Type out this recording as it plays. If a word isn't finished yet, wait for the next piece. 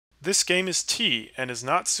This game is tea and is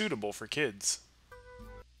not suitable for kids.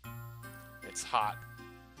 It's hot.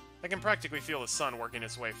 I can practically feel the sun working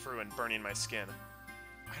its way through and burning my skin.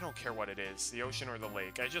 I don't care what it is, the ocean or the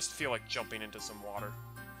lake, I just feel like jumping into some water.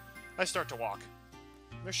 I start to walk.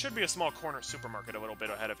 There should be a small corner supermarket a little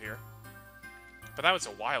bit ahead of here. But that was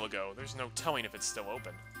a while ago, there's no telling if it's still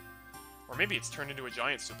open. Or maybe it's turned into a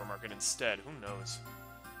giant supermarket instead, who knows.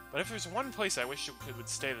 But if there's one place I wish it would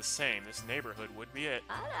stay the same, this neighborhood would be it.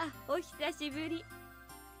 あら、お久しぶり。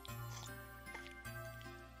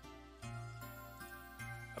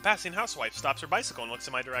 A passing housewife stops her bicycle and looks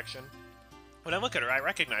in my direction. When I look at her, I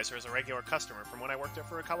recognize her as a regular customer from when I worked at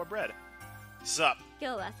Furukawa Bread. Sup?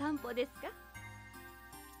 今日は散歩ですか？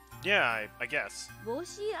 Yeah, I guess. 帽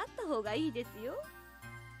子あった方がいいですよ。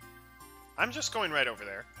 I'm just going right over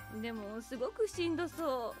there. でもすごくしんど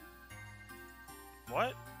そう。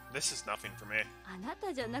 What? This is nothing for me. あな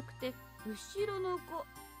たじゃなくて後ろの子。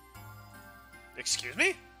 Excuse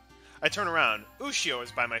me? I turn around. Ushio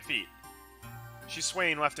is by my feet. She's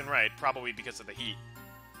swaying left and right, probably because of the heat.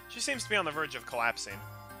 She seems to be on the verge of collapsing.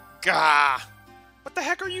 Gah! What the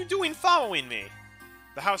heck are you doing following me?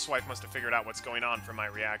 The housewife must have figured out what's going on from my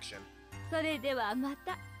reaction. それではま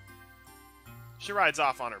た。 She rides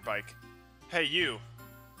off on her bike. Hey, you.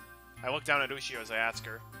 I look down at Ushio as I ask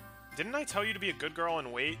her, didn't I tell you to be a good girl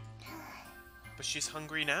and wait? But she's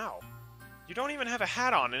hungry now. You don't even have a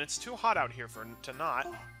hat on, and it's too hot out here to not.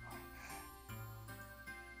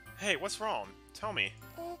 Hey, what's wrong? Tell me.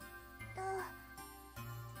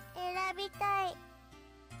 選びたい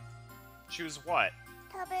Choose what?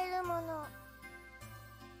 食べるもの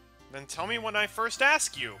Then tell me when I first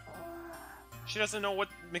ask you. She doesn't know what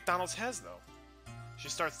McDonald's has, though. She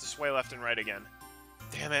starts to sway left and right again.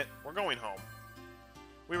 Damn it, we're going home.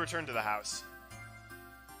 We return to the house.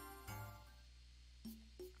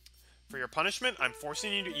 For your punishment, I'm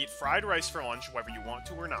forcing you to eat fried rice for lunch whether you want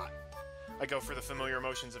to or not. I go for the familiar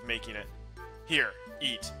motions of making it. Here,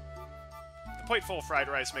 eat. The plate full of fried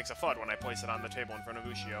rice makes a thud when I place it on the table in front of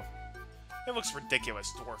Ushio. It looks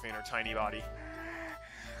ridiculous, dwarfing her tiny body.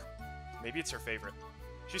 Maybe it's her favorite.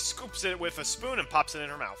 She scoops it with a spoon and pops it in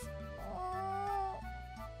her mouth.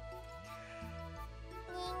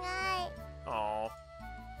 苦い Aww.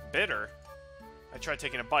 Bitter? I try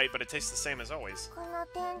taking a bite, but it tastes the same as always. この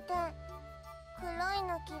点々黒い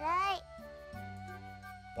の嫌い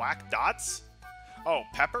Black dots? Oh,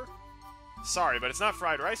 pepper? Sorry, but it's not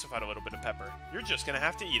fried rice without a little bit of pepper. You're just gonna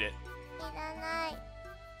have to eat it. いらない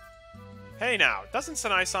Hey now, doesn't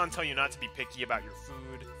Sanae-san tell you not to be picky about your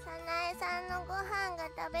food? 早苗さんのご飯が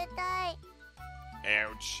食べたい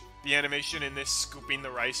Ouch. The animation in this scooping the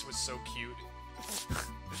rice was so cute.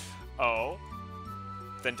 Oh?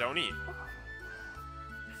 Then don't eat.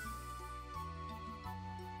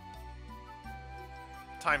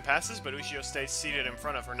 Time passes, but Ushio stays seated in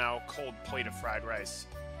front of her now cold plate of fried rice.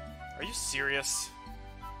 Are you serious?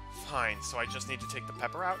 Fine, so I just need to take the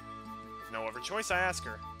pepper out? With no other choice, I ask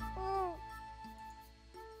her. うん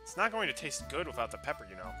It's not going to taste good without the pepper,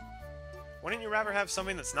 you know. Wouldn't you rather have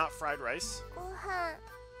something that's not fried rice? ご飯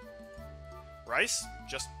Rice?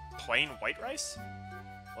 Just plain white rice?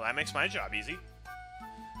 Well, that makes my job easy.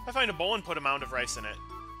 I find a bowl and put a mound of rice in it.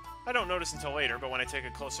 I don't notice until later, but when I take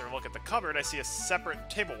a closer look at the cupboard, I see a separate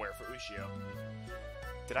tableware for Ushio.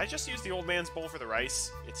 Did I just use the old man's bowl for the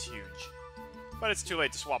rice? It's huge. But it's too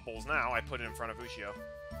late to swap bowls now. I put it in front of Ushio.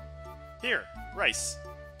 Here, rice.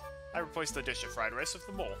 I replace the dish of fried rice with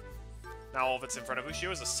the bowl. Now all that's in front of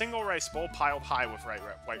Ushio is a single rice bowl piled high with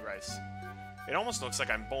white rice. It almost looks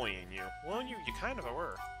like I'm bullying you. Well, you kind of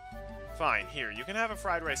were. Fine, here, you can have a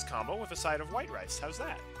fried rice combo with a side of white rice. How's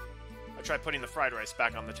that? I try putting the fried rice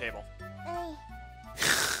back on the table. は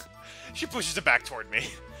い She pushes it back toward me.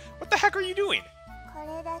 What the heck are you doing? こ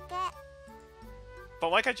れだけ But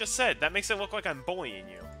like I just said, that makes it look like I'm bullying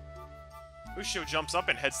you. Ushio jumps up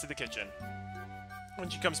and heads to the kitchen. When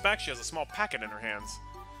she comes back, she has a small packet in her hands.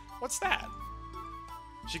 What's that?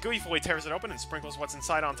 She gleefully tears it open and sprinkles what's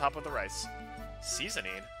inside on top of the rice.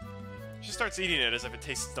 Seasoning? She starts eating it as if it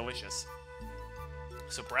tastes delicious.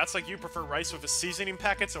 So brats like you prefer rice with the seasoning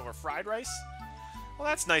packets over fried rice? Well,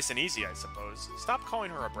 that's nice and easy, I suppose. Stop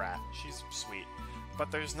calling her a brat. She's sweet.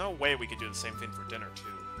 But there's no way we could do the same thing for dinner, too.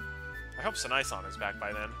 I hope Sanae-san is back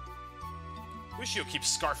by then. Ushio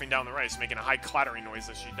keeps scarfing down the rice, making a high clattering noise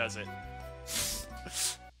as she does it.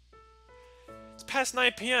 It's past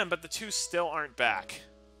 9 p.m., but the two still aren't back.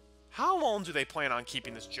 How long do they plan on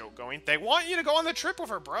keeping this joke going? They want you to go on the trip with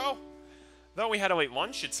her, bro! Though we had a late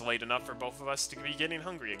lunch, it's late enough for both of us to be getting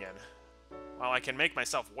hungry again. While I can make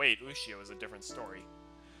myself wait, Ushio is a different story.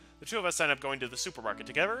 The two of us end up going to the supermarket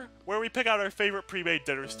together, where we pick out our favorite pre-made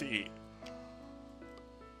dinners to eat.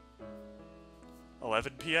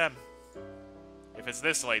 11 p.m. If it's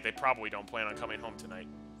this late, they probably don't plan on coming home tonight.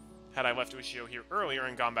 Had I left Ushio here earlier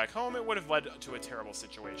and gone back home, it would have led to a terrible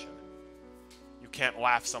situation. You can't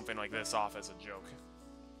laugh something like this off as a joke.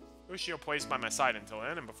 Ushio plays by my side until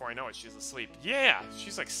then, and before I know it, she's asleep. Yeah,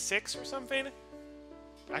 she's like 6 or something?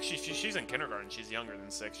 Actually, she's in kindergarten. She's younger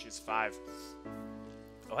than 6. She's 5.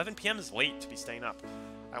 11 p.m. is late to be staying up.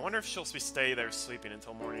 I wonder if she'll stay there sleeping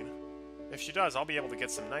until morning. If she does, I'll be able to get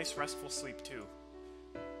some nice, restful sleep, too.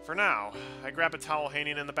 For now, I grab a towel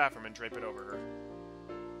hanging in the bathroom and drape it over her.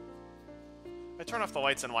 I turn off the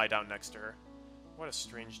lights and lie down next to her. What a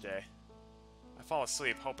strange day. I fall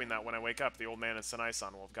asleep, hoping that when I wake up, the old man and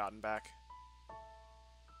Sanai-san will have gotten back.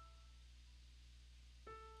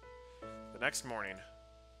 The next morning,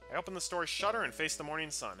 I open the store's shutter and face the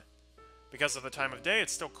morning sun. Because of the time of day,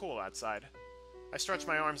 it's still cool outside. I stretch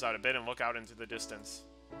my arms out a bit and look out into the distance.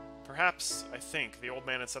 Perhaps, I think, the old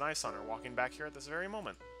man and Sanai-san are walking back here at this very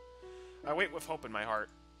moment. I wait with hope in my heart.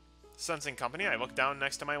 Sensing company, I look down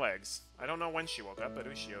next to my legs. I don't know when she woke up, but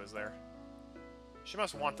Ushio is there. She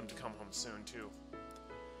must want them to come home soon, too.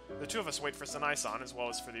 The two of us wait for Sanai-san as well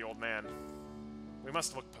as for the old man. We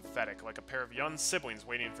must look pathetic, like a pair of young siblings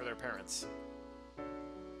waiting for their parents.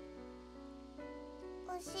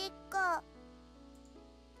 おしっこ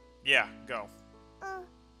Yeah, go. うん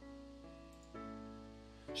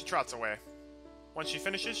She trots away. Once she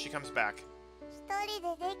finishes, she comes back. 一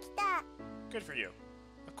人でできた Good for you.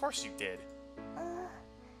 Of course you did. うん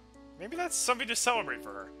Maybe that's something to celebrate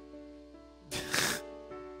for her.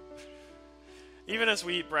 Even as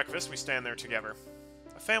we eat breakfast, we stand there together.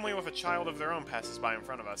 A family with a child of their own passes by in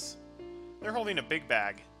front of us. They're holding a big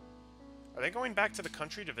bag. Are they going back to the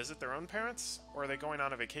country to visit their own parents? Or are they going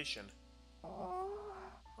on a vacation?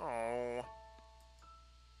 Oh.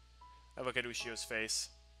 I look at Ushio's face.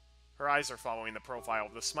 Her eyes are following the profile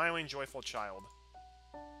of the smiling, joyful child.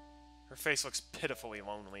 Her face looks pitifully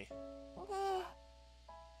lonely. ね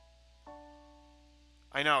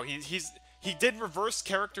I know, he did reverse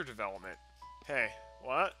character development. Hey,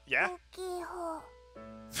 what? え Yeah? 大きい方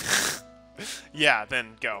Yeah,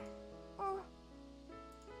 then go. うん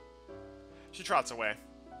She trots away.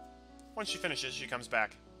 Once she finishes, she comes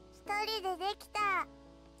back. 一人でできた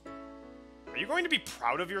Are you going to be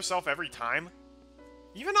proud of yourself every time?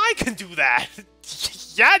 Even I can do that!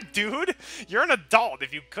 Yeah, dude! You're an adult.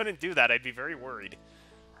 If you couldn't do that, I'd be very worried.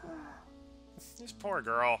 This poor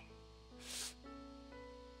girl.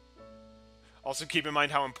 Also, keep in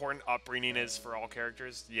mind how important upbringing is for all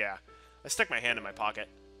characters. Yeah. I stick my hand in my pocket.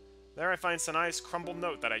 There I find Sanai's crumbled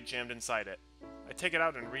note that I jammed inside it. I take it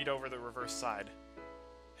out and read over the reverse side.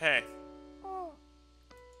 Hey, うん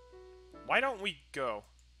why don't we go?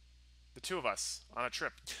 The two of us, on a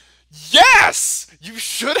trip. Yes! You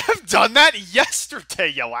should have done that yesterday,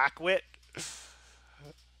 you lackwit!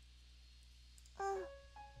 うん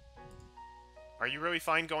Are you really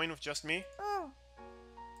fine going with just me? うん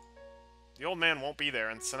The old man won't be there,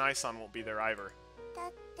 and Sanai-san won't be there either. だ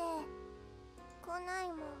って来ない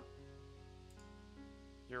もん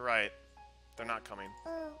You're right. They're not coming. う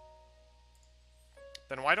ん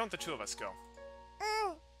Then why don't the two of us go?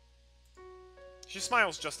 うん She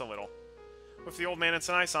smiles just a little. With the old man and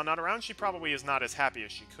Sanai-san not around, she probably is not as happy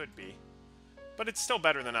as she could be. But it's still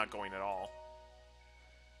better than not going at all.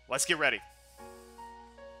 Let's get ready.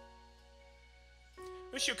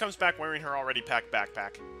 Ushio comes back wearing her already packed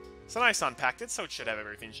backpack. Sanai-san packed it, so it should have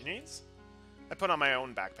everything she needs. I put on my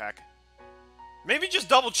own backpack. Maybe just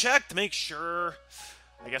double-check to make sure.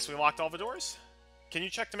 I guess we locked all the doors? Can you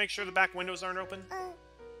check to make sure the back windows aren't open? うん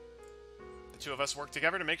The two of us work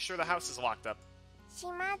together to make sure the house is locked up.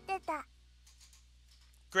 閉まってた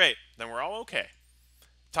Great, then we're all okay.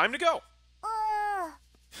 Time to go! おー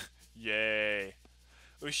Yay.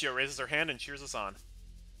 Ushio raises her hand and cheers us on.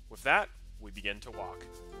 With that, we begin to walk.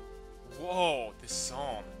 Whoa, this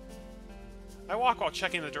psalm. I walk while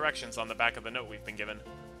checking the directions on the back of the note we've been given.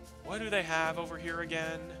 What do they have over here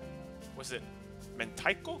again? Was it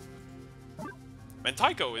mentaiko?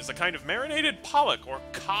 Mentaiko is a kind of marinated pollock or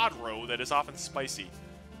cod roe that is often spicy.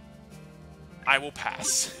 I will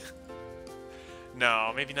pass.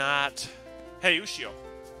 No, maybe not. Hey, Ushio.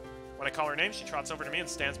 When I call her name, she trots over to me and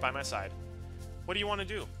stands by my side. What do you want to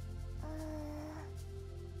do? う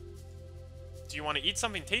Do you want to eat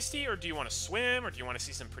something tasty, or do you want to swim, or do you want to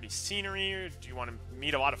see some pretty scenery, or do you want to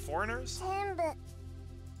meet a lot of foreigners? ーん全部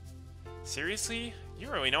Seriously?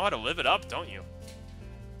 You really know how to live it up, don't you?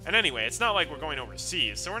 And anyway, it's not like we're going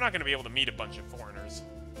overseas, so we're not going to be able to meet a bunch of foreigners.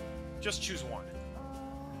 Just choose one.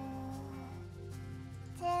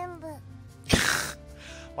 全部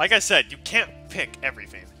Like I said, you can't pick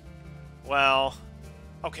everything. Well,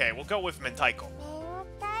 okay, we'll go with mentaiko.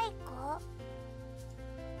 明太子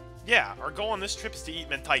Yeah, our goal on this trip is to eat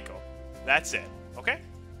mentaiko. That's it, okay?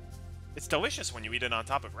 It's delicious when you eat it on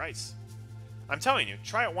top of rice. I'm telling you,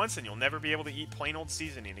 try it once and you'll never be able to eat plain old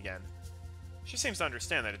seasoning again. She seems to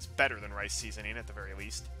understand that it's better than rice seasoning at the very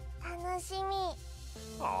least. 楽しみ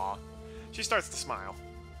Aww. She starts to smile.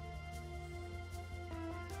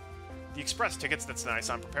 The express tickets that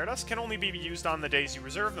Senai-san prepared us can only be used on the days you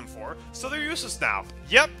reserve them for, so they're useless now.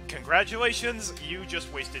 Yep, congratulations, you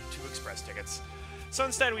just wasted 2 express tickets. So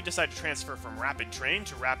instead we decided to transfer from Rapid Train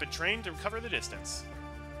to cover the distance.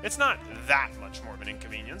 It's not that much more of an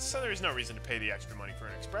inconvenience, so there's no reason to pay the extra money for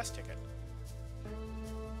an express ticket.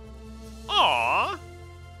 Aww!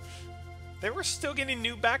 They were still getting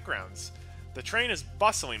new backgrounds. The train is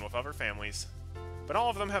bustling with other families, but all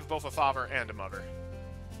of them have both a father and a mother.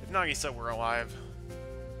 If Nagisa were alive,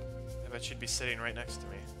 I bet she'd be sitting right next to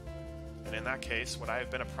me. And in that case, would I have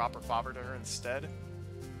been a proper father to her instead?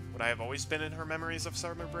 Would I have always been in her memories of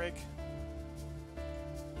summer break?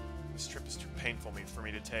 This trip is too painful for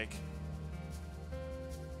me to take.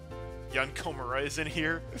 Young Komura is in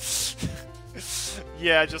here?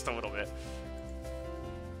 Yeah, just a little bit.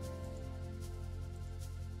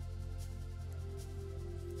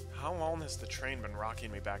 How long has the train been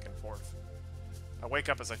rocking me back and forth? I wake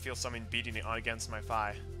up as I feel something beating against my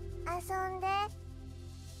thigh. 遊んで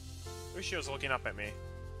Ushio's looking up at me.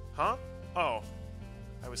 Huh? Oh.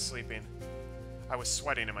 I was sleeping. I was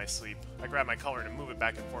sweating in my sleep. I grab my collar and move it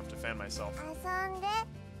back and forth to fan myself. 遊んで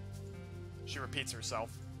She repeats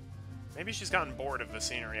herself. Maybe she's gotten bored of the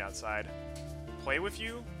scenery outside. Play with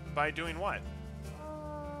you? By doing what? う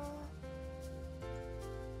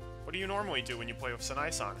What do you normally do when you play with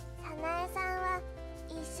Senai-san? ーん早苗さんは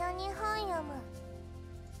一緒に本読む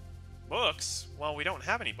Books? Well, we don't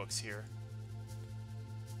have any books here.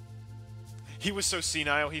 He was so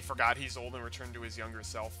senile, he forgot he's old and returned to his younger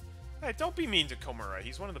self. Hey, don't be mean to Komura.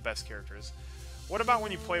 He's one of the best characters. What about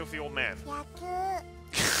when you play with the old man? 野球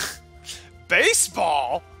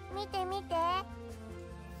Baseball? 見て見て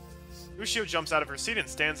Ushio jumps out of her seat and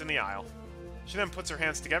stands in the aisle. She then puts her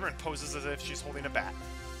hands together and poses as if she's holding a bat.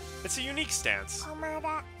 It's a unique stance. 駒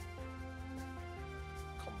田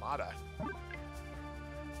Komada.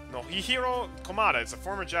 Nohihiro Komada is a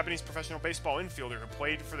former Japanese professional baseball infielder who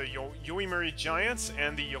played for the Yomiuri Giants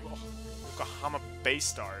and the Yokohama Bay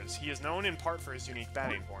Stars. He is known in part for his unique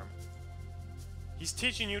batting form. He's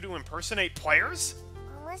teaching you to impersonate players?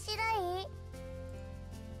 面白い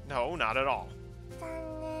No, not at all. 残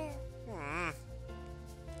念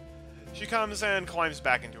She comes and climbs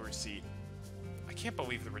back into her seat. I can't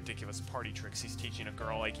believe the ridiculous party tricks he's teaching a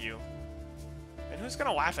girl like you. And who's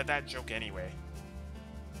gonna laugh at that joke anyway?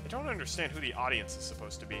 I don't understand who the audience is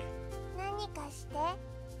supposed to be. 何かして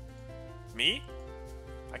Me?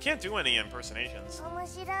 I can't do any impersonations. 面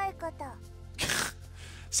白いこと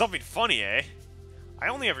Something funny, eh? I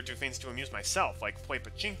only ever do things to amuse myself, like play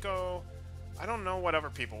pachinko. I don't know what other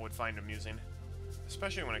people would find amusing,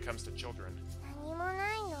 especially when it comes to children. 何も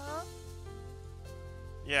ないの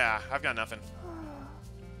Yeah, I've got nothing.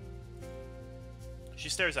 She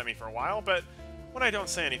stares at me for a while, but when I don't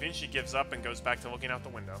say anything, she gives up and goes back to looking out the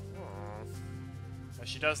window. Aww. As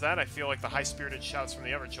she does that, I feel like the high-spirited shouts from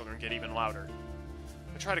the other children get even louder.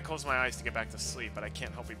 I try to close my eyes to get back to sleep, but I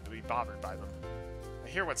can't help but be bothered by them. I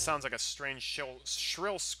hear what sounds like a strange,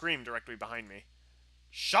 shrill scream directly behind me.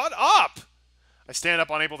 Shut up! I stand up,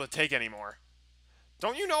 unable to take any more.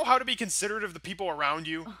 Don't you know how to be considerate of the people around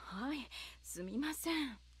you? はいすみませ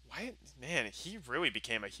ん Why? Man, he really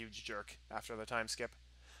became a huge jerk after the time skip.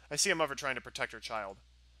 I see a mother trying to protect her child.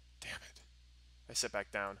 Damn it. I sit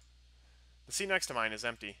back down. The seat next to mine is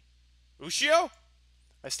empty. Ushio?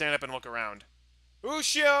 I stand up and look around.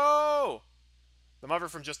 Ushio! The mother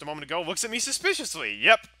from just a moment ago looks at me suspiciously.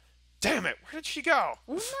 Yep. Damn it, where did she go?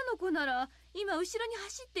 女の子なら今後ろに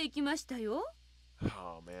走っていきましたよ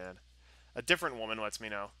Oh, man. A different woman lets me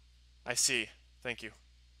know. I see. Thank you.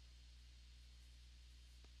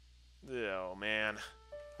 Oh, man.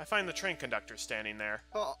 I find the train conductor standing there.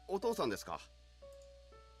 あ、お父さんですか。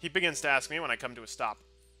 He begins to ask me when I come to a stop.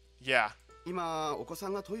 Yeah, 今お子さ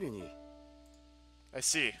んがトイレに I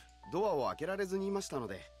see. ドアを開けられずにいましたの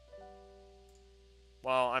で、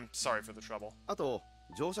 Well, I'm sorry for the trouble. あと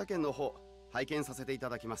乗車券の方拝見させていた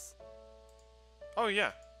だきます。 Oh,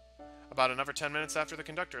 yeah. About another 10 minutes after the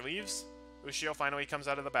conductor leaves, Ushio finally comes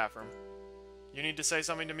out of the bathroom. You need to say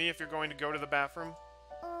something to me if you're going to go to the bathroom?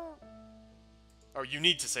 う Or you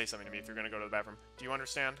need to say something to me if you're going to go to the bathroom. Do you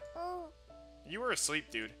understand? んうん You were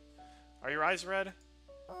asleep, dude. Are your eyes red?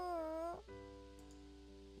 うん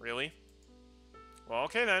Really? Well,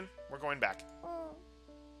 okay then. We're going back. うん。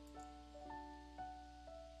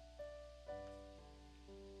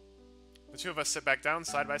 The two of us sit back down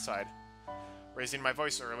side by side. Raising my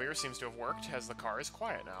voice earlier seems to have worked, as the car is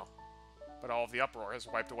quiet now. But all of the uproar has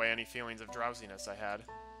wiped away any feelings of drowsiness I had.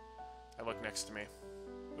 I look next to me.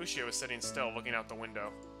 Ushio is sitting still, looking out the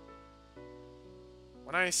window.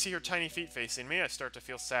 When I see her tiny feet facing me, I start to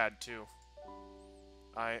feel sad, too.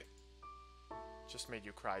 I just made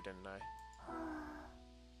you cry, didn't I?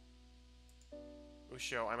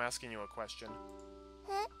 Ushio, I'm asking you a question.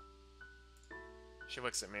 え She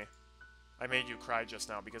looks at me. I made you cry just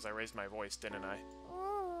now because I raised my voice, didn't I? う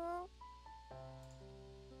うん。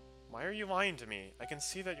 Why are you lying to me? I can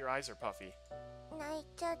see that your eyes are puffy. 泣い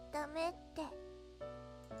ちゃダメって。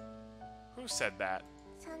 Who said that?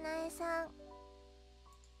 早苗さん。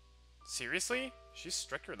 Seriously? She's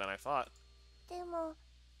stricter than I thought. でも、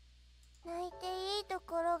泣いていいと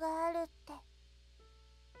ころがあるって。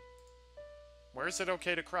 Where is it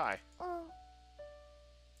okay to cry? うん。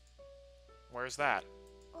 Where's that?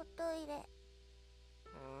 おトイレ。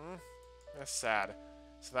 That's sad.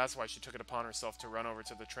 So that's why she took it upon herself to run over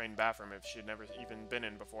to the train bathroom if she had never even been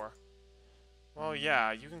in before. Well,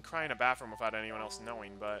 yeah, you can cry in a bathroom without anyone else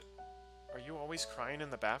knowing, but... Are you always crying in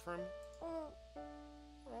the bathroom? うん。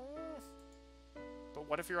 But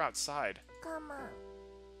what if you're outside? 我慢。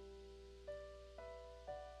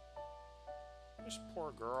 This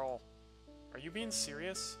poor girl. Are you being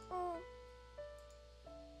serious? うん。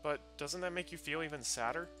 But doesn't that make you feel even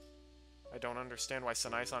sadder? I don't understand why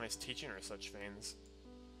Sanai-san is teaching her such things.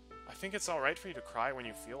 I think it's alright for you to cry when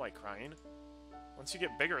you feel like crying. Once you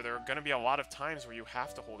get bigger, there are going to be a lot of times where you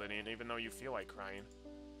have to hold it in even though you feel like crying.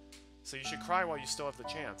 So you should cry while you still have the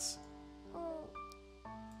chance. うん。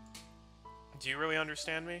 Do you really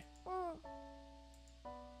understand me? うん。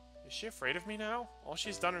 Is she afraid of me now? All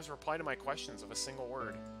she's done is reply to my questions with a single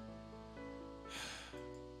word.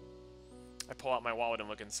 I pull out my wallet and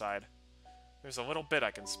look inside. There's a little bit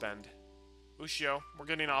I can spend. Ushio, we're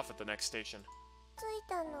getting off at the next station. 着い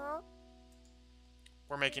たの？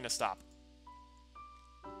 We're making a stop.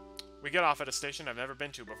 We get off at a station I've never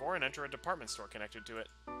been to before and enter a department store connected to it.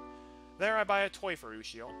 There I buy a toy for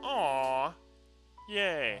Ushio. Aww!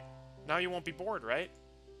 Yay! Now you won't be bored, right?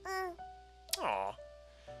 うん。 Aww.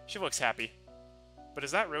 She looks happy. But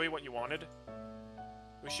is that really what you wanted?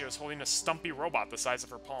 Ushio's holding a stumpy robot the size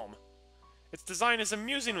of her palm. Its design is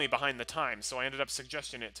amusingly behind the times, so I ended up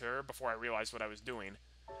suggesting it to her before I realized what I was doing.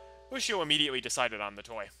 Ushio immediately decided on the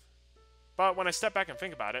toy. But when I step back and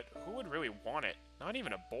think about it, who would really want it? Not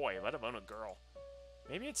even a boy, let alone a girl.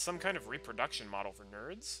 Maybe it's some kind of reproduction model for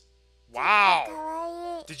nerds? か Wow! わ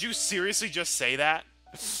いい。 Did you seriously just say that?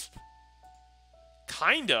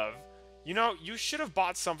 Kind of. You know, you should have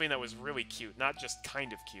bought something that was really cute, not just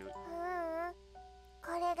kind of cute. ううん。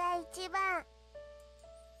これが一番。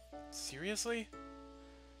 Seriously?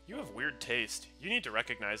 You have weird taste. You need to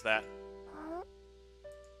recognize that. うん。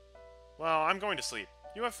 Well, I'm going to sleep.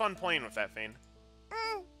 You have fun playing with that thing.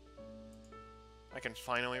 うん。 I can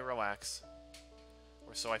finally relax.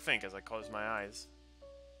 Or so I think as I close my eyes.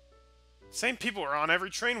 Same people are on every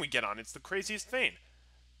train we get on. It's the craziest thing.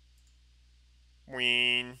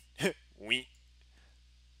 Ween. Ween.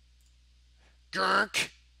 Gurk.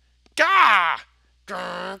 Gah!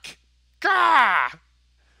 Gurk. Gah!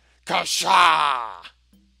 Kasha!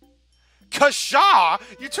 Kasha!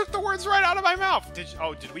 You took the words right out of my mouth!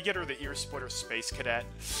 Did we get her the ear splitter space cadet?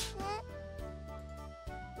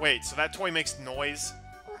 え Wait, so that toy makes noise?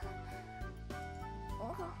 う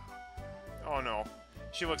ん。 Oh no.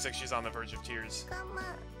 She looks like she's on the verge of tears. 我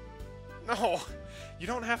慢。 No! You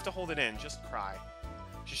don't have to hold it in, just cry.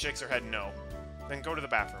 She shakes her head no. Then go to the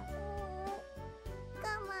bathroom. うん。我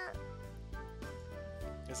慢。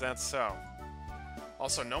 Is that so?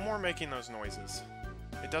 Also, no more making those noises.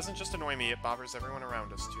 It doesn't just annoy me, it bothers everyone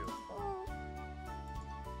around us too.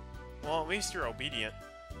 うん。 Well, at least you're obedient.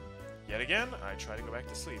 Yet again, I try to go back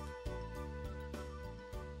to sleep.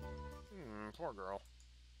 Poor girl.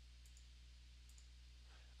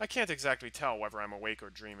 I can't exactly tell whether I'm awake or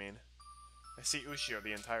dreaming. I see Ushio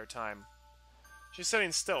the entire time. She's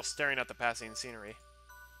sitting still, staring at the passing scenery.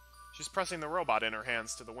 She's pressing the robot in her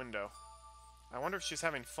hands to the window. I wonder if she's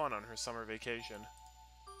having fun on her summer vacation.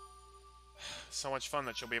 So much fun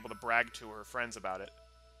that she'll be able to brag to her friends about it.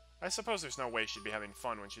 I suppose there's no way she'd be having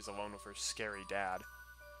fun when she's alone with her scary dad.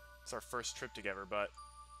 It's our first trip together, but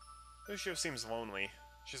Ushio seems lonely.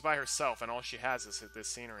 She's by herself, and all she has is this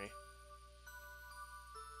scenery.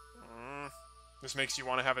 This makes you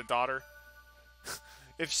want to have a daughter?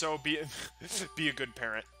 If so, be a good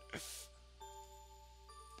parent.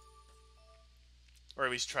 Or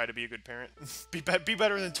at least try to be a good parent. be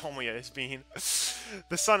better than Tomoya is being.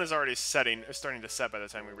 The sun is already starting to set by the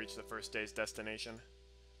time we reach the first day's destination.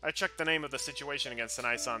 I checked the name of the situation against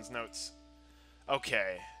Sanai-san's notes.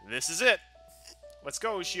 Okay, this is it. Let's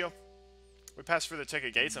go, Ushio. We pass through the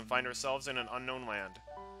ticket gates and find ourselves in an unknown land.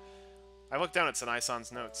 I look down at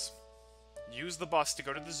Sanai-san's notes. Use the bus to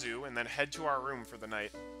go to the zoo and then head to our room for the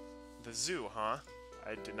night. The zoo, huh?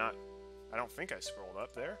 I don't think I scrolled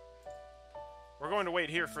up there. We're going to wait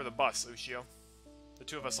here for the bus, Ushio. The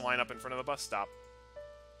two of us line up in front of the bus stop.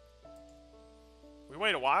 We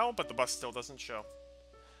wait a while, but the bus still doesn't show.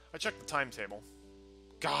 I check the timetable.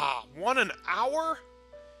 God, 1 hour?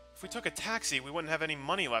 If we took a taxi, we wouldn't have any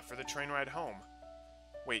money left for the train ride home.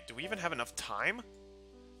 Wait, do we even have enough time?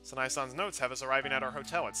 Sanai-san's notes have us arriving at our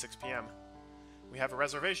hotel at 6 p.m. We have a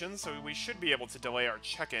reservation, so we should be able to delay our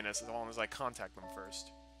check-in as long as I contact them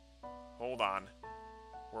first. Hold on.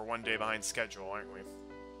 We're 1 day behind schedule, aren't we?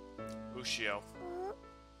 Ushio.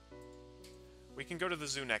 We can go to the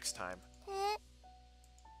zoo next time.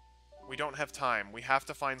 We don't have time. We have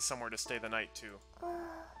to find somewhere to stay the night, too.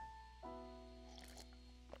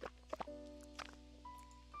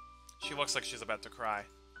 She looks like she's about to cry.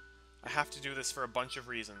 I have to do this for a bunch of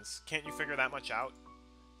reasons. Can't you figure that much out?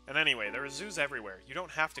 And anyway, there are zoos everywhere. You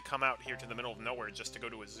don't have to come out here to the middle of nowhere just to go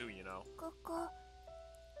to a zoo, you know. ここ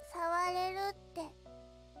触れるって。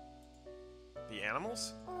 The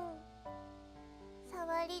animals?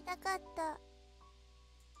 触りたかった。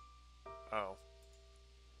 Oh.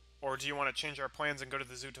 Or do you want to change our plans and go to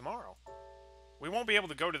the zoo tomorrow? We won't be able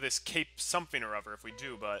to go to this Cape something or other if we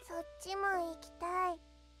do, but... そっちも行きたい。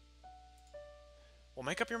 Well,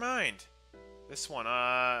 make up your mind. This one,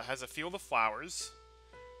 has a field of flowers.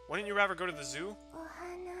 Wouldn't you rather go to the zoo? お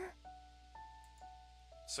花。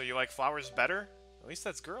 So you like flowers better? At least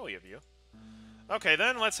that's girly of you. Okay,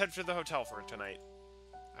 then, let's head for the hotel for tonight.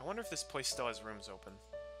 I wonder if this place still has rooms open.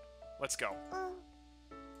 Let's go.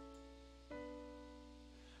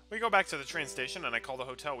 We go back to the train station, and I call the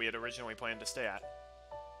hotel we had originally planned to stay at.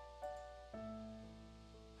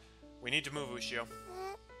 We need to move, Ushio.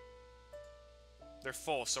 They're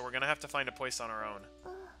full, so we're gonna have to find a place on our own.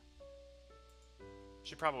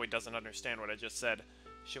 She probably doesn't understand what I just said.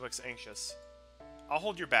 She looks anxious. I'll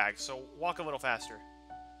hold your bag, so walk a little faster.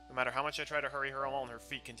 No matter how much I try to hurry her along, her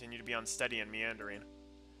feet continue to be unsteady and meandering.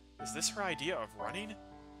 Is this her idea of running?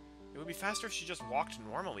 It would be faster if she just walked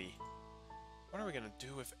normally. What are we gonna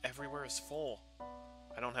do if everywhere is full?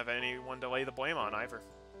 I don't have anyone to lay the blame on either.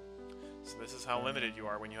 So this is how limited you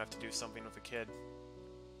are when you have to do something with a kid.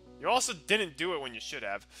 You also didn't do it when you should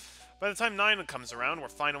have. By the time 9 comes around, we're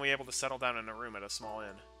finally able to settle down in a room at a small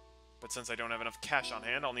inn. But since I don't have enough cash on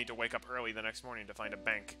hand, I'll need to wake up early the next morning to find a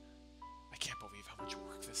bank. I can't believe how much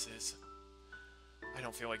work this is. I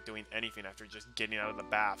don't feel like doing anything after just getting out of the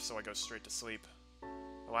bath, so I go straight to sleep.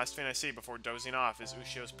 The last thing I see before dozing off is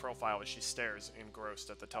Ushio's profile as she stares, engrossed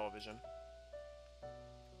at the television.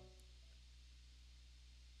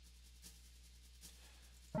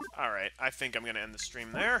 Alright, I think I'm gonna end the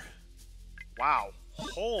stream there. Wow,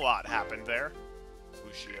 whole lot happened there.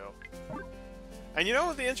 Ushio. And you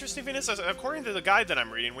know, the interesting thing is, according to the guide that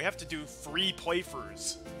I'm reading, we have to do 3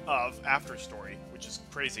 playthroughs of After Story, which is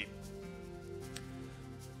crazy.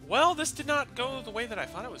 Well, this did not go the way that I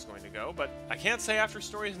thought it was going to go, but I can't say After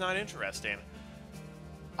Story is not interesting.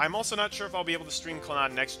 I'm also not sure if I'll be able to stream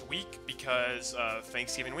CLANNAD next week, because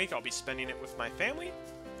Thanksgiving week I'll be spending it with my family.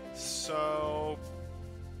 So,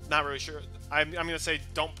 not really sure. I'm going to say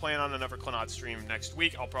don't plan on another CLANNAD stream next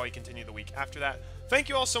week. I'll probably continue the week after that. Thank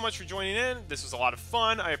you all so much for joining in. This was a lot of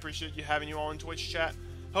fun. I appreciate having you all in Twitch chat.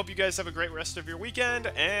 Hope you guys have a great rest of your weekend,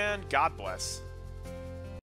 and God bless.